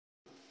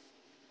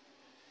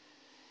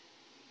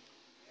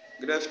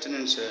Good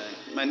afternoon, sir.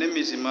 My name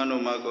is Emmanuel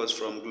Magos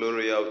from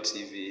Gloroyal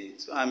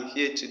TV. So I'm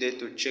here today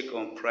to check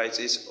on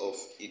prices of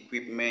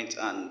equipment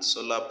and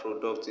solar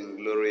products in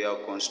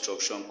Gloroyal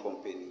Construction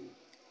Company.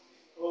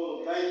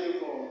 Oh, thank you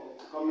for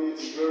coming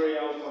to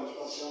Gloroyal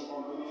Construction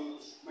Company.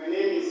 My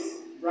name is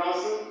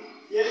Brownson.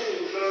 Here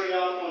in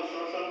Gloroyal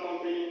Construction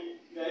Company,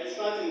 we are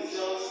experts in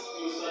sales,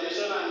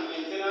 installation and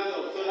maintenance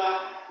of solar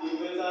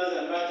inverters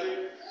and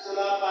battery,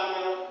 solar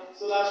panel,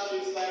 solar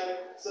street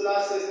light,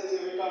 solar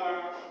CCTV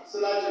camera,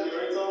 solar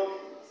generator,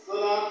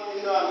 solar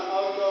indoor and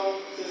outdoor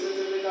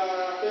CCTV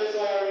camera, fence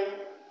wiring,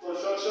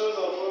 constructions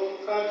of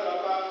home, car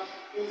tracker,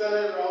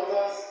 internet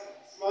routers,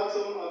 smart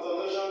home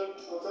automation,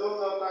 hotel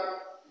stopper,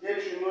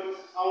 gate remote,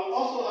 and we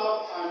also have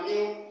a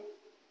new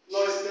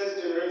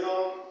noiseless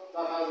generator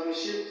that has been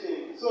shipped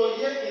in. So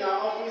here in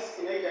our office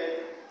in Eket,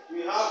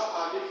 we have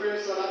our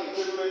different solar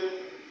equipment.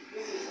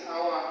 This is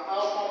our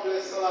Alpha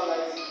Plus solar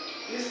light.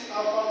 This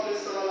Alpha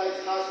Plus solar light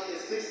has a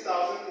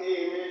 6000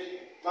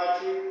 mAh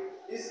battery.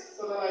 This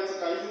solar light you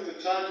can use it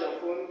to charge your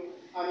phone,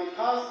 and it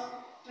has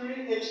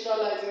 3 extra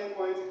lighting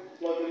points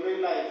for the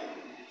main light.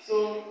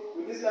 So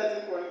with this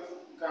lighting point,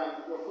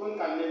 your phone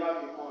can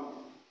never be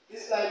on.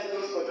 This light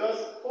goes for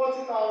just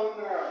 40,000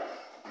 naira.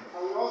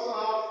 And we also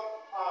have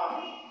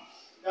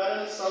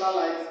garden solar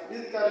light.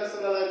 This garden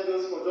solar light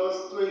goes for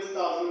just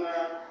 20,000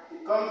 naira.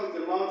 It comes with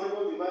the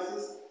mountable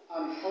devices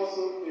and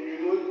also a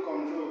remote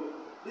control.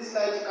 This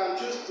light you can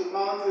choose to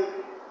mount it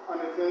on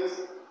a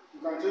fence. You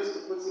can choose to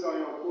put it on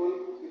your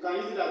pole. You can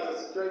use it as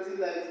a security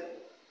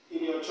light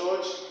in your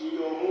church, in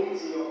your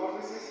homes, in your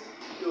offices.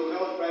 It will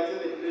help brighten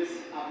the place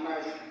at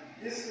night.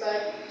 This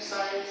light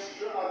shines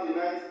throughout the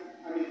night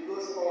and it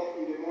goes off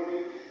in the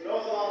morning. It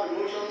also has a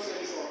motion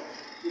sensor.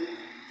 It's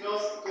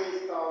just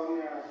 20,000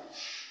 naira.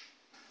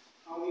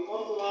 And we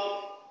also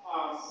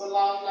have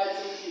solar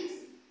lighting kits.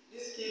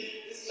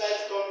 This light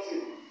comes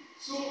with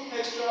 2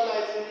 extra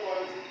lighting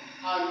points,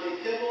 and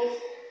the cables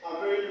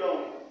are very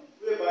long,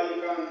 whereby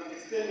you can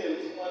extend them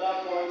to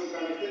other points, you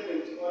can extend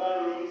them to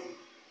other rooms,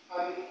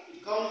 and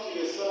it comes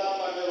with a solar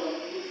panel on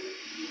it.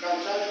 You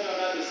can charge it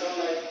under the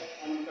sunlight,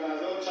 and you can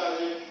as well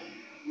charge it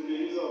with the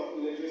use of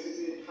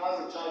electricity. It has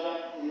a charger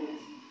in it.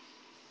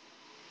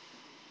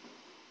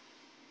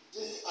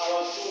 This is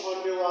our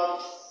 200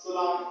 watt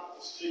solar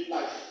street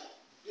light.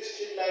 This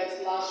street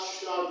light lasts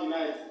throughout the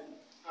night,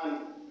 and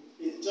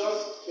it's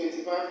just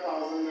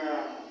 25,000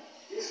 naira.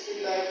 This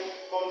street light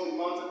comes with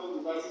multiple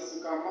devices.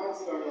 You can mount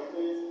it on your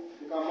face,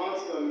 you can mount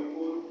it on your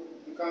phone,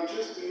 you can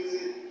choose to use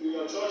it in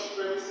your church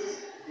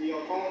premises, in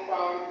your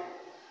compound,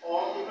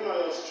 or even on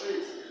your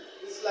street.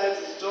 This light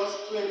is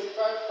just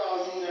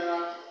 25,000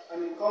 naira,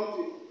 and it comes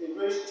with a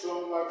very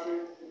strong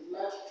battery. It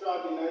lights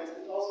throughout the night.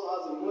 It also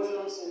has a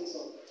motion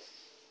sensor.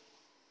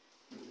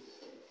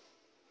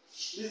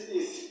 This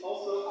is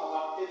also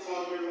our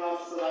 800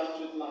 watt solar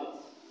street light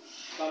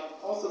that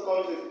also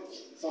comes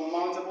with some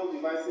mountable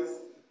devices,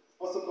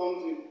 also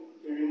comes with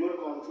a remote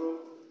control,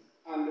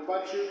 and the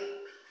battery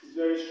is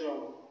very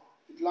strong.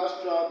 It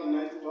lasts throughout the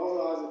night. It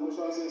also has a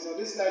motion sensor.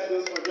 This light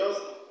goes for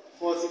just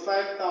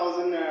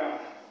 45,000 naira.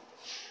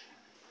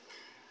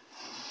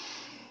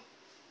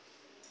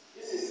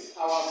 This is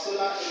our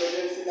solar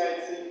emergency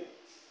lighting.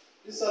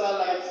 This solar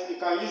light, you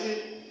can use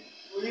it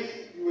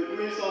if you were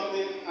doing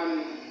something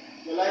and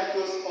the light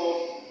goes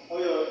off or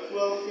your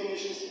fuel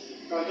finishes.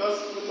 You can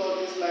just put on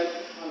this light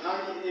and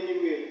hang it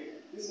anywhere.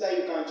 This light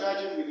you can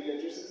charge it with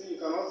electricity. You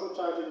can also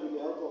charge it with the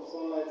help of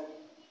sunlight.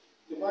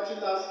 The battery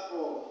lasts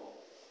for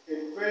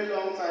a very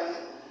long time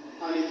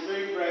and it's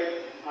very bright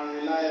and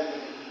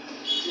reliable.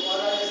 To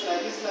order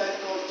this light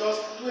costs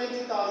just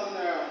 20,000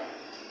 naira.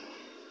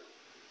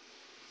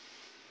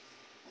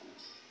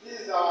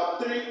 This is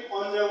our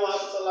 300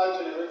 watt solar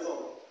generator.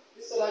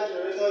 This solar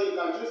generator you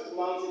can choose to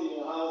mount it in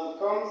your house. It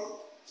comes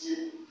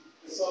with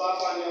the solar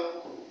panel,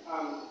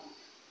 and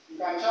you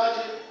can charge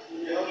it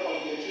with the help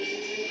of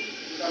electricity.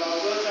 You can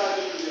also charge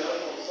it with the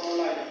help of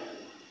sunlight.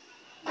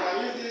 You can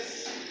use this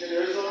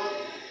generator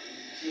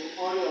to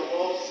on your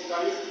bulbs. You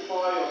can use it to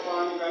power your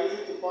fan. You can use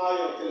it to power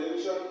your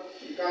television.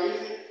 You can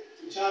use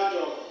it to charge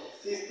your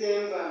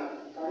systems, and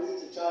you can use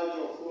it to charge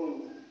your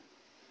phone.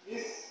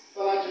 This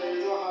solar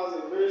generator has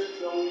a very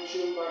strong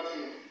lithium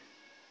battery.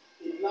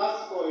 It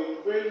lasts for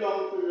a very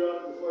long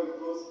period before it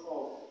goes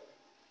off.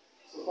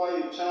 So far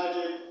you charge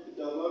it, it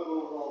does not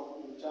go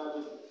off, you charge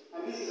it.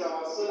 And this is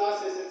our solar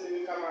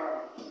CCTV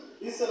camera.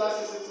 This solar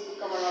CCTV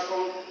camera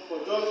comes for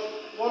just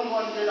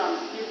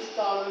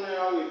 150,000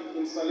 naira with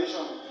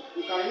installation.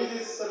 You can use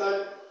this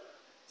solar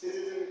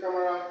CCTV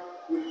camera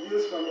with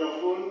views from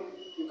your phone.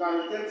 You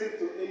can rotate it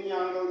to any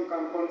angle. You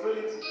can control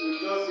it with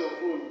just your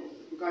phone.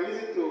 You can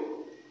use it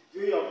to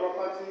view your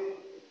property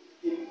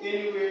in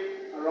any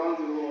way around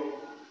the world.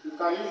 You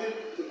can use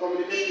it to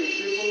communicate with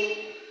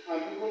people, and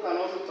people can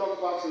also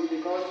talk back to you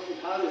because it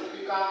has a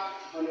speaker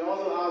and it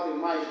also has a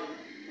mic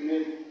on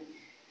it.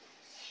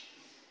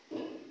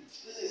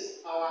 This is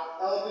our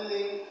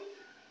LV-Link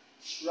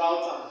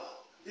router.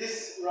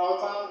 This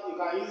router, you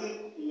can use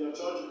it in your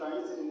church, you can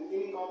use it in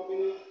any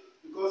company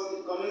because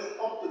it connects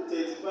up to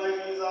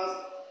 35 users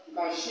you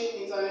can share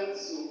internet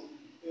to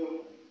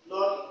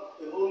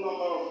a whole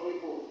number of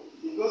people.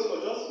 It goes for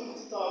just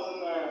 50,000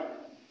 naira.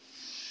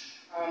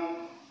 And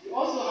we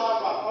also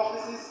have our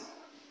offices,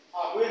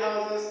 our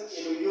warehouses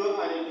in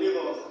Uyo and in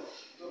Lagos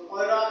to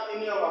order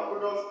any of our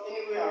products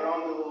anywhere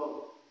around the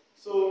world.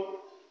 So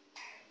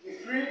be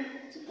free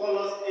to call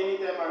us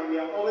anytime, and we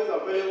are always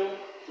available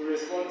to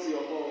respond to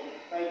your call.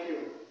 Thank you.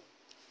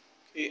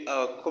 Okay,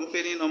 our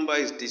company number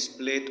is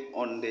displayed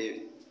on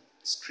the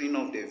screen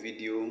of the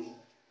video,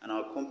 and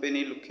our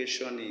company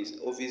location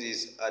office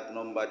is at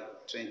number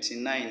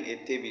 29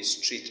 Etebi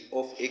Street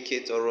off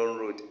Eket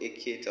Road,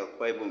 Eket,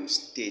 Akwa, Ibom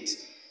State.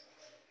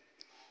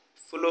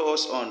 Follow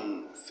us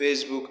on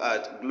Facebook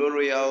at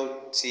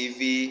Gloroyal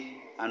TV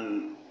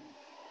and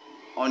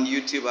on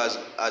YouTube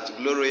at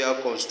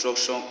Gloroyal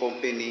Construction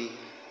Company.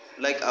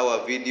 Like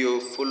our video,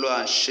 follow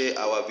and share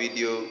our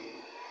video.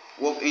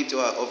 Walk into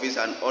our office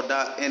and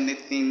order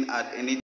anything at any